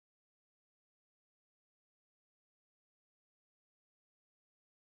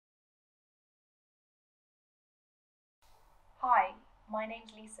Hi, my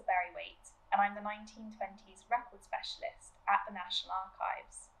name's Lisa Berrywaite, and I'm the 1920s record specialist at the National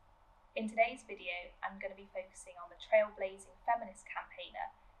Archives. In today's video, I'm going to be focusing on the trailblazing feminist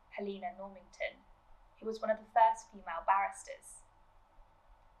campaigner, Helena Normanton, who was one of the first female barristers.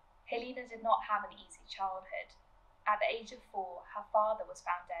 Helena did not have an easy childhood. At the age of 4, her father was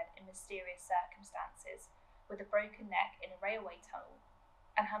found dead in mysterious circumstances with a broken neck in a railway tunnel,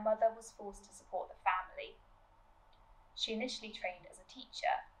 and her mother was forced to support the family. She initially trained as a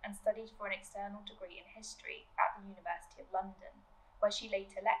teacher and studied for an external degree in history at the University of London, where she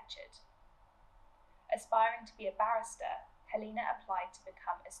later lectured. Aspiring to be a barrister, Helena applied to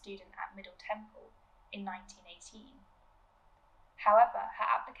become a student at Middle Temple in 1918. However, her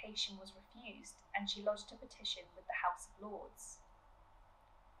application was refused and she lodged a petition with the House of Lords.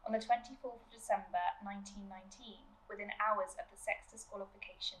 On the 24th of December 1919, within hours of the Sex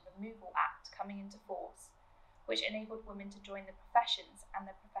Disqualification Removal Act coming into force, which enabled women to join the professions and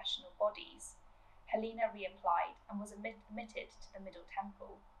their professional bodies, Helena reapplied and was admitted to the Middle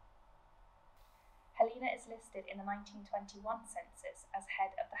Temple. Helena is listed in the 1921 census as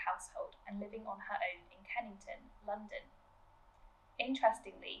head of the household and living on her own in Kennington, London.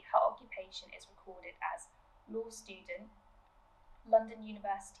 Interestingly, her occupation is recorded as law student, London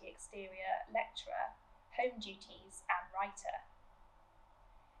University exterior lecturer, home duties, and writer.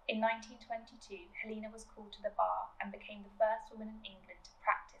 In 1922, Helena was called to the bar and became the first woman in England to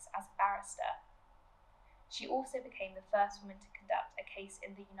practice as a barrister. She also became the first woman to conduct a case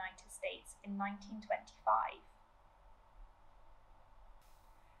in the United States in 1925.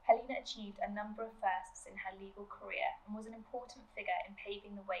 Helena achieved a number of firsts in her legal career and was an important figure in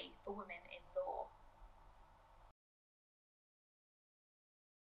paving the way for women in law.